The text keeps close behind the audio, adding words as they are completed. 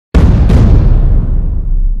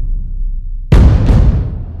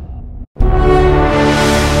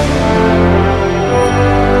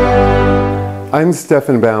I'm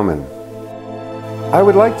Stefan Baumann. I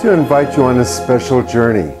would like to invite you on a special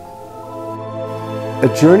journey. A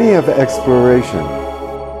journey of exploration.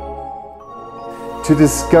 To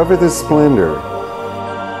discover the splendor.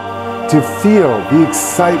 To feel the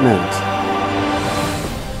excitement.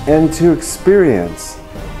 And to experience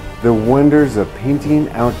the wonders of painting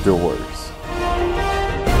outdoors.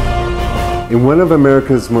 In one of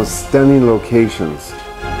America's most stunning locations,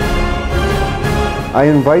 I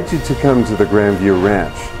invite you to come to the Grandview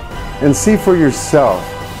Ranch and see for yourself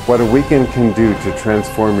what a weekend can do to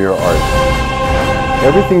transform your art.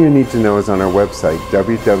 Everything you need to know is on our website,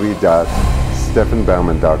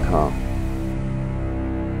 www.stefanbaumann.com.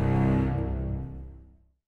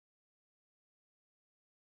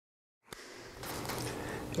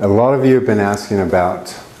 A lot of you have been asking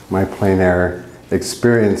about my plein air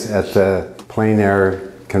experience at the plein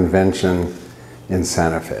air convention in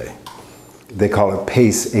Santa Fe. They call it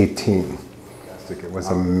PACE 18. It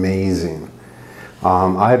was amazing.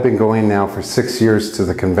 I've been going now for 6 years to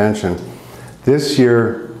the convention. This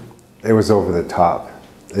year, it was over the top.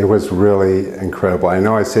 It was really incredible. I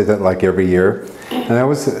know I say that like every year, and I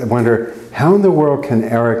always wonder, how in the world can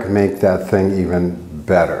Eric make that thing even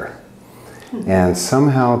better? And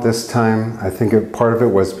somehow this time, I think part of it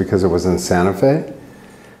was because it was in Santa Fe,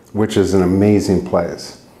 which is an amazing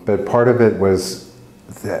place. But part of it was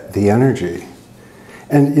the energy.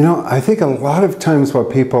 And you know, I think a lot of times what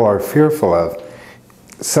people are fearful of,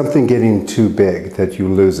 something getting too big, that you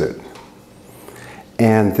lose it.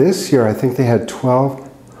 And this year, I think they had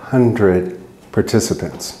 1,200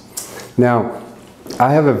 participants. Now,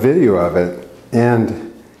 I have a video of it,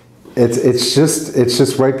 and it's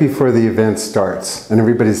just right before the event starts, and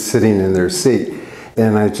everybody's sitting in their seat.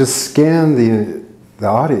 And I just scanned the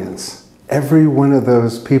audience. Every one of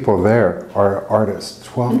those people there are artists,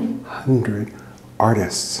 1,200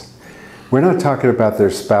 artists. We're not talking about their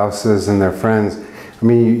spouses and their friends. I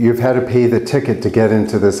mean, you've had to pay the ticket to get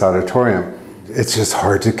into this auditorium. It's just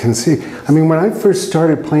hard to conceive. I mean, when I first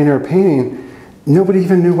started plein air painting, nobody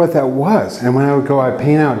even knew what that was. And when I would go, I'd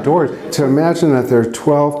paint outdoors. To imagine that there are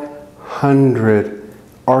 1,200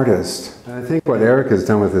 artists. And I think what Eric has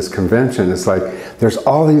done with this convention is like, there's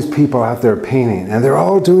all these people out there painting, and they're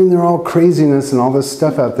all doing their all craziness and all this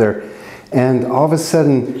stuff out there. And all of a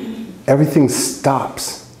sudden, everything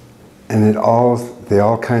stops, and they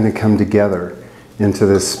all kind of come together into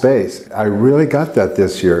this space. I really got that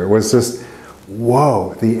this year. It was just,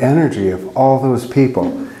 whoa, the energy of all those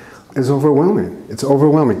people is overwhelming. It's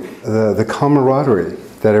overwhelming. The camaraderie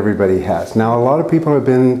that everybody has. Now, a lot of people have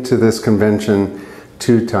been to this convention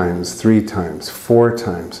 2 times, 3 times, 4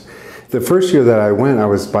 times. The first year that I went, I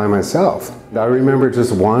was by myself. I remember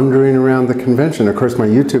just wandering around the convention. Of course, my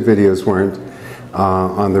YouTube videos weren't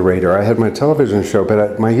on the radar. I had my television show,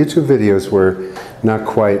 but my YouTube videos were not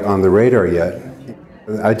quite on the radar yet.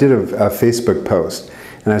 I did a Facebook post,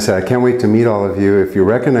 and I said, I can't wait to meet all of you. If you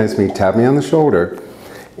recognize me, tap me on the shoulder,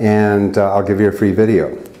 and I'll give you a free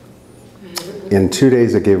video. In 2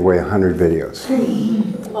 days, I gave away 100 videos.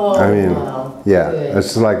 Oh, I mean, wow. yeah, Good.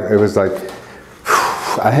 it's like, it was like,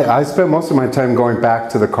 I spent most of my time going back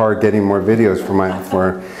to the car getting more videos for my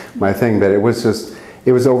thing, but it was just,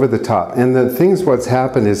 it was over the top. And the things, what's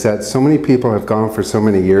happened is that so many people have gone for so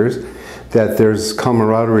many years that there's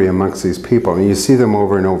camaraderie amongst these people, and you see them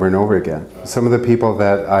over and over and over again. Some of the people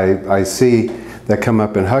that I see that come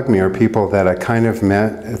up and hug me are people that I kind of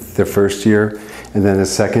met the first year, and then the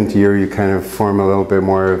second year you kind of form a little bit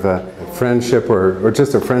more of a friendship or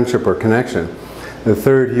just a friendship or connection. The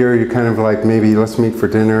third year you kind of like, maybe let's meet for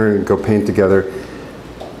dinner and go paint together.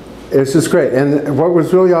 It's just great. And what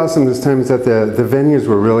was really awesome this time is that the venues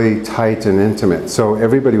were really tight and intimate, so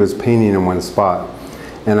everybody was painting in one spot.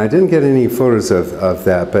 And I didn't get any photos of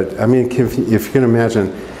that, but I mean, if you can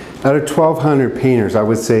imagine, out of 1,200 painters, I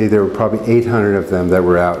would say there were probably 800 of them that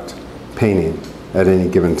were out painting at any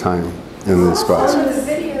given time in these spots.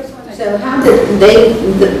 So how did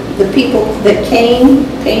the people that came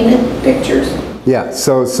painted pictures? Yeah,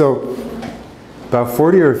 so about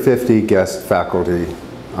 40 or 50 guest faculty.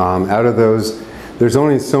 Out of those, there's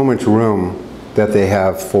only so much room that they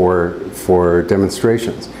have for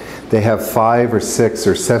demonstrations. They have 5 or 6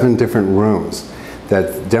 or 7 different rooms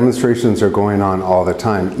that demonstrations are going on all the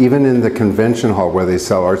time. Even in the convention hall where they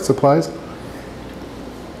sell art supplies,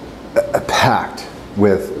 packed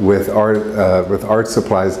with art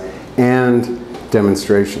supplies and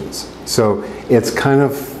demonstrations. So it's kind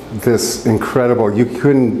of this incredible, you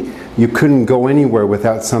couldn't go anywhere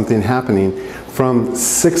without something happening from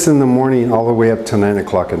 6 in the morning all the way up to 9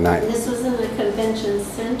 o'clock at night. This was in the convention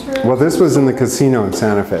center? Well, this was in the casino in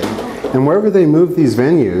Santa Fe. And wherever they move these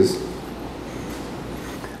venues,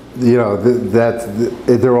 you know,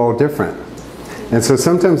 they're all different. And so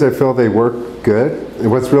sometimes I feel they work good.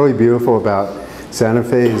 And what's really beautiful about Santa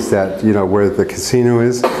Fe is that, you know, where the casino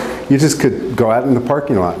is, you just could go out in the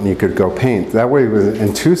parking lot and you could go paint. That way,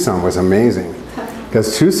 in Tucson was amazing.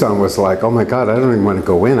 Because Tucson was like, oh my God, I don't even want to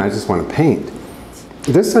go in, I just want to paint.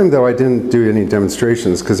 This time though, I didn't do any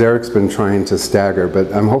demonstrations because Eric's been trying to stagger,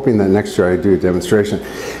 but I'm hoping that next year I do a demonstration.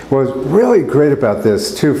 What's really great about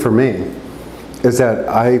this too for me is that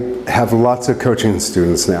I have lots of coaching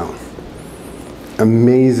students now.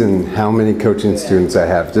 Amazing how many coaching students I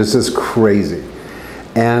have. This is crazy.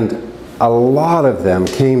 And a lot of them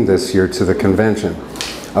came this year to the convention.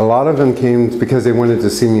 A lot of them came because they wanted to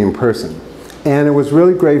see me in person. And it was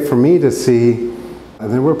really great for me to see,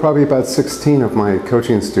 and there were probably about 16 of my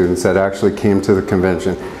coaching students that actually came to the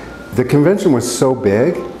convention. The convention was so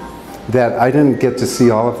big that I didn't get to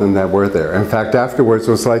see all of them that were there. In fact, afterwards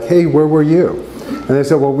it was like, hey, where were you? And they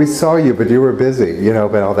said, well, we saw you, but you were busy, you know,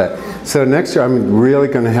 about all that. So next year I'm really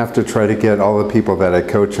going to have to try to get all the people that I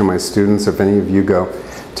coach and my students, if any of you go,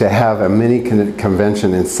 to have a mini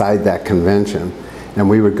convention inside that convention. And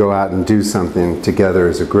we would go out and do something together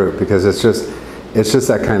as a group, because it's just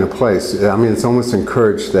that kind of place. I mean, it's almost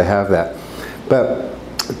encouraged to have that. But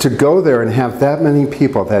to go there and have that many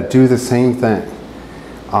people that do the same thing,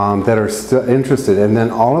 that are still interested, and then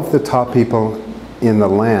all of the top people in the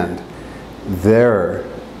land there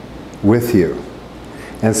with you.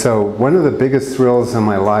 And so one of the biggest thrills in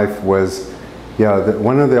my life was,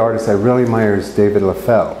 one of the artists I really admire is David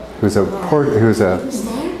LaFell, who's a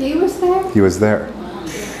He was there? He was there.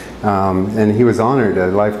 And he was honored a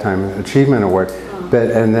Lifetime Achievement Award.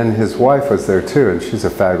 And then his wife was there too, and she's a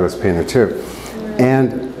fabulous painter too.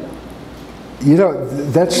 And you know,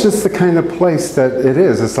 that's just the kind of place that it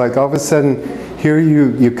is. It's like all of a sudden, here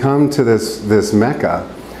you come to this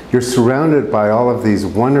Mecca. You're surrounded by all of these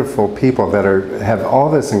wonderful people that have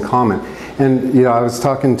all this in common. And you know, I was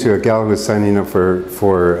talking to a gal who was signing up for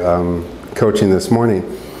coaching this morning,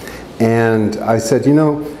 and I said, you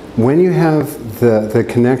know, when you have the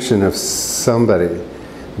connection of somebody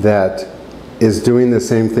that is doing the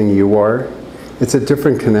same thing you are, it's a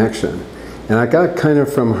different connection. And I got kind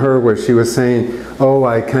of from her where she was saying, oh,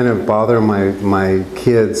 I kind of bother my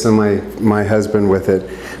kids and my husband with it.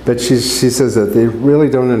 But she says that they really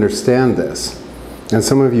don't understand this. And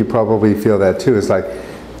some of you probably feel that too. It's like,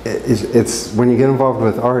 it's when you get involved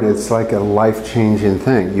with art, it's like a life-changing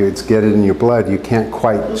thing. It's get it in your blood. You can't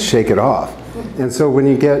quite shake it off. And so when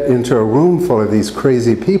you get into a room full of these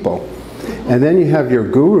crazy people, and then you have your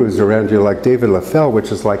gurus around you like David LaFell,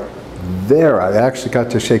 which is like, there, I actually got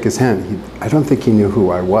to shake his hand. I don't think he knew who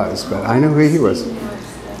I was, but I know who he was.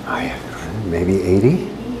 Maybe 80?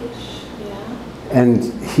 And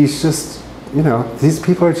he's just, you know, these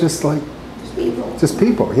people are just like, just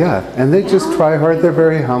people, yeah. And they just try hard. They're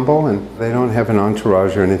very humble, and they don't have an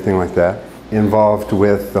entourage or anything like that involved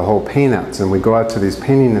with the whole paint outs. And we go out to these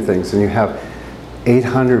painting and things, and you have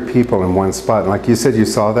 800 people in one spot. Like you said, you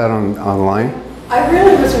saw that online? I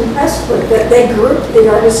really was impressed with that. They grouped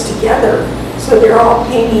the artists together, so they're all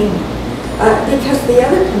painting, because the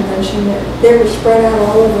other convention, they were spread out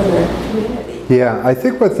all over the community. Yeah, I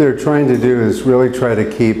think what they're trying to do is really try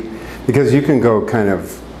to keep, because you can go kind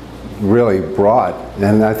of really broad,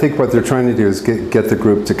 and I think what they're trying to do is get the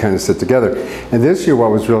group to kind of sit together. And this year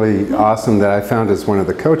what was really awesome that I found as one of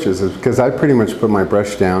the coaches is because I pretty much put my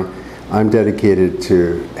brush down. I'm dedicated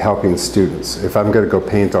to helping students. If I'm going to go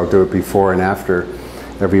paint, I'll do it before and after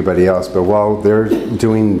everybody else. But while they're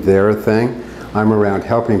doing their thing, I'm around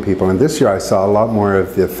helping people. And this year I saw a lot more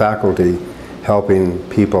of the faculty helping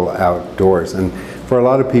people outdoors. And for a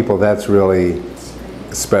lot of people, that's really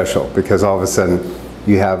special, because all of a sudden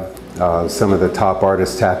you have some of the top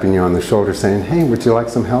artists tapping you on the shoulder saying, hey, would you like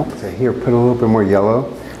some help? Say, here, put a little bit more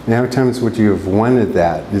yellow. And how many times would you have wanted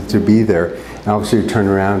that to be there? And obviously you turn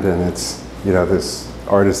around and it's, you know, this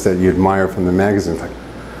artist that you admire from the magazine, like,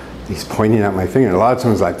 he's pointing at my finger. And a lot of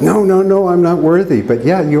times like, no, no, no, I'm not worthy. But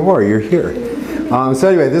yeah, you are, you're here. So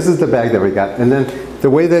anyway, this is the bag that we got. And then the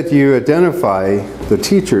way that you identify the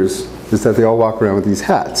teachers is that they all walk around with these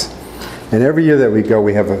hats. And every year that we go,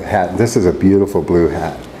 we have a hat. This is a beautiful blue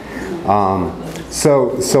hat.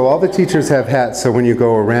 So all the teachers have hats, so when you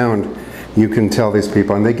go around, you can tell these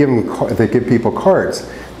people, and they give people cards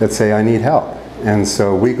that say, I need help. And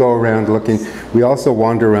so we go around looking. We also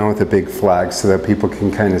wander around with a big flag so that people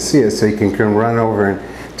can kind of see it, so you can run over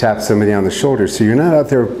and tap somebody on the shoulder. So you're not out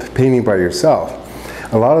there painting by yourself.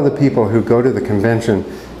 A lot of the people who go to the convention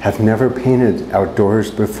have never painted outdoors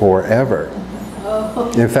before, ever.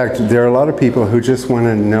 In fact, there are a lot of people who just want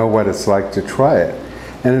to know what it's like to try it.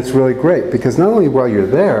 And it's really great because not only while you're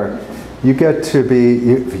there, you get to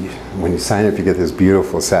be, when you sign up, you get this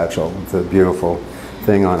beautiful satchel with a beautiful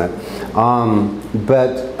thing on it.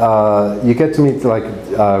 But you get to meet like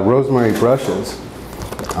rosemary brushes.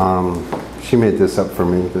 She made this up for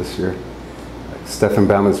me this year. Stefan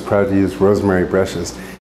Baumann is proud to use rosemary brushes.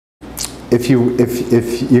 If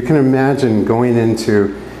you can imagine going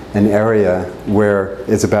into an area where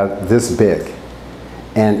it's about this big,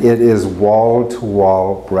 and it is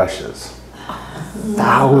wall-to-wall brushes.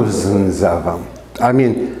 Thousands of them. I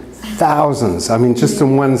mean, thousands. I mean, just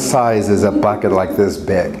in one size is a bucket like this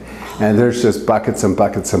big. And there's just buckets and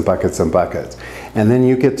buckets and buckets and buckets. And then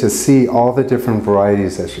you get to see all the different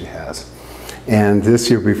varieties that she has. And this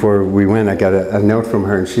year before we went, I got a note from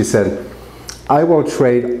her, and she said, I will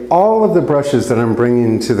trade all of the brushes that I'm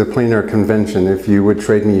bringing to the Plein Air convention if you would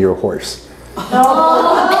trade me your horse.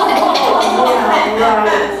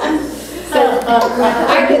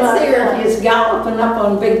 I can see her just galloping up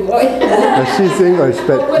on Big Boy. She's English,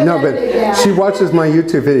 but no, but she watches my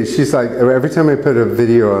YouTube videos. She's like, every time I put a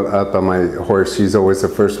video up on my horse, she's always the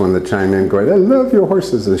first one to chime in going, I love your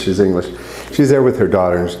horses, and she's English. She's there with her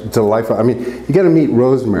daughter, and she's delightful. I mean, you got to meet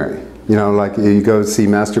Rosemary. You know, like you go see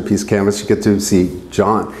Masterpiece Canvas, you get to see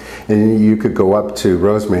John, and you could go up to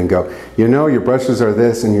Rosemary and go, you know, your brushes are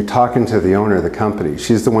this, and you're talking to the owner of the company.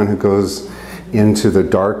 She's the one who goes into the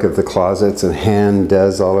dark of the closets and hand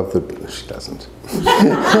does all of the, she doesn't.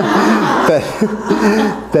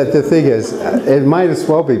 but the thing is, it might as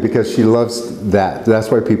well be because she loves that. That's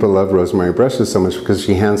why people love Rosemary brushes so much, because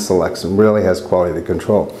she hand selects and really has quality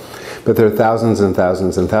control. But there are thousands and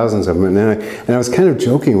thousands and thousands of them. And I was kind of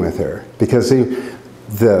joking with her because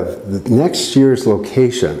the next year's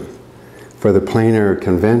location for the Plein Air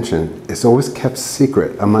convention is always kept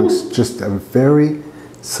secret amongst just a very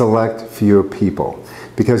select few people.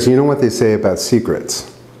 Because you know what they say about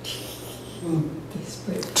secrets?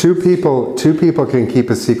 Two people can keep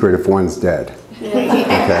a secret if one's dead.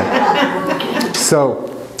 Okay. So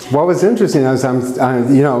what was interesting is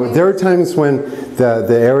you know, there are times when the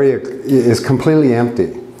area is completely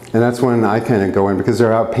empty, and that's when I kind of go in because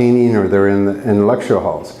they're out painting or they're in lecture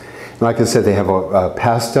halls. And like I said, they have a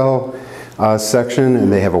pastel section,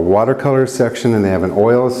 and they have a watercolor section, and they have an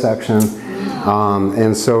oil section.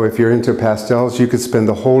 And so if you're into pastels, you could spend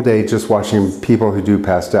the whole day just watching people who do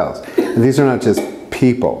pastels. And these are not just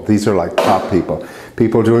people, these are like top people.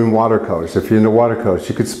 People doing watercolors. If you're into watercolors,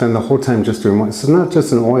 you could spend the whole time just doing watercolors. It's not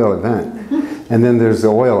just an oil event. And then there's the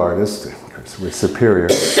oil artists. Of course, we're superior.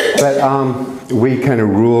 But we kind of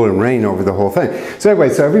rule and reign over the whole thing. So anyway,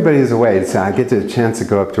 so everybody is away. So I get the chance to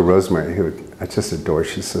go up to Rosemary, who I just adore.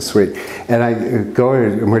 She's so sweet. And I go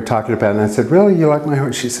and we're talking about it, and I said, really, you like my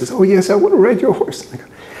horse? She says, oh yes, I want to ride your horse.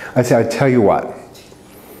 I said, I tell you what.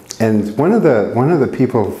 And one of the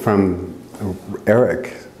people from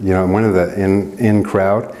Eric, you know, one of the in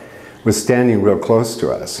crowd, was standing real close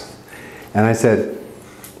to us. And I said,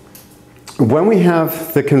 when we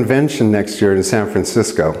have the convention next year in San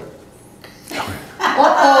Francisco,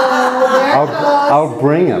 I'll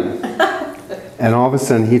bring him. And all of a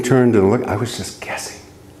sudden he turned and looked. I was just guessing.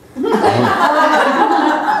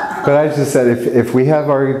 But I just said, if we have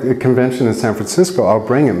our convention in San Francisco, I'll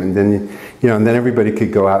bring him. And then, you know, and then everybody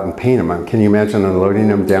could go out and paint him. Can you imagine unloading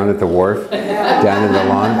him down at the wharf, down in the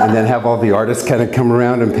lawn, and then have all the artists kind of come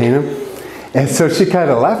around and paint him? And so she kind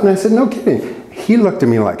of laughed, and I said, no kidding. He looked at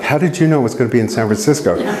me like, how did you know it was going to be in San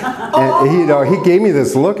Francisco? And you know, he gave me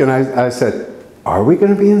this look, and I said, are we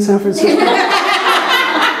going to be in San Francisco?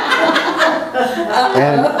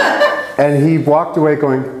 And he walked away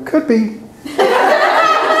going, could be.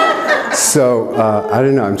 So, I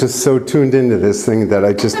don't know, I'm just so tuned into this thing that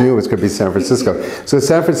I just knew it was going to be San Francisco. So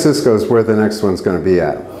San Francisco is where the next one's going to be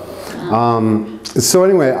at. So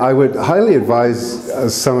anyway, I would highly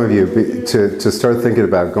advise some of you to start thinking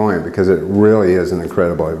about going, because it really is an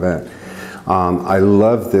incredible event. I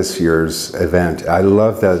love this year's event. I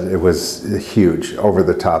love that it was huge, over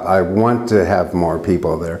the top. I want to have more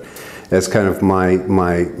people there. That's kind of my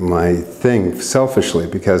thing, selfishly,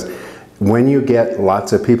 because when you get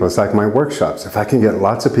lots of people, it's like my workshops. If I can get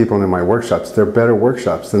lots of people into my workshops, they're better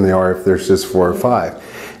workshops than they are if there's just 4 or 5.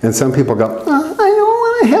 And some people go, oh, I don't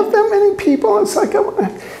want to have that many people. It's like,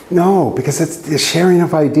 no, because it's the sharing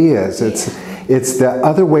of ideas. It's the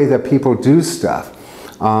other way that people do stuff.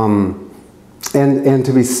 And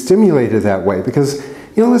to be stimulated that way, because,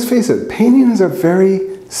 you know, let's face it, painting is a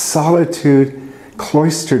very solitude,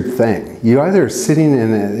 cloistered thing. You're either sitting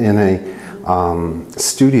in a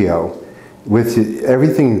studio with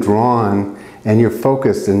everything drawn, and you're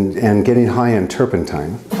focused and getting high in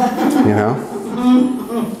turpentine, you know?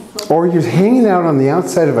 Or you're hanging out on the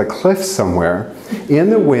outside of a cliff somewhere in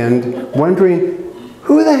the wind, wondering,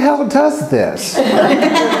 who the hell does this?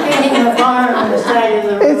 Painting a barn on the side of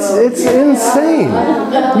the road. It's insane.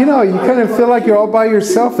 You know, you kind of feel like you're all by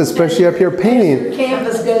yourself, especially up here painting.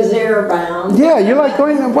 Canvas goes airbound. Yeah, you're like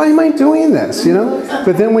going, why am I doing this? You know?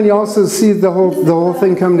 But then when you also see the whole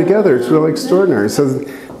thing come together, it's really extraordinary. So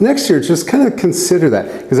next year, just kind of consider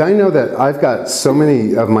that. Because I know that I've got so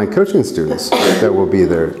many of my coaching students that will be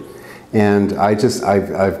there. And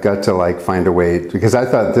I've got to like find a way, because I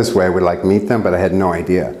thought this way I would like meet them, but I had no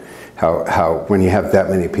idea how when you have that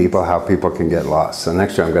many people, how people can get lost. So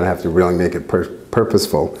next year I'm going to have to really make it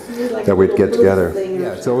purposeful that we'd get together.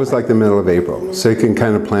 Yeah, it's always like the middle of April, so you can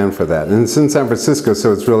kind of plan for that. And it's in San Francisco,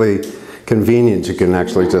 so it's really convenient. You can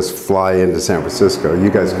actually just fly into San Francisco. You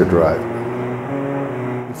guys could drive.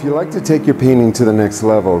 If you'd like to take your painting to the next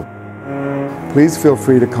level, please feel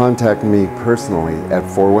free to contact me personally at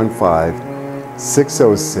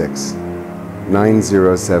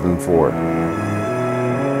 415-606-9074.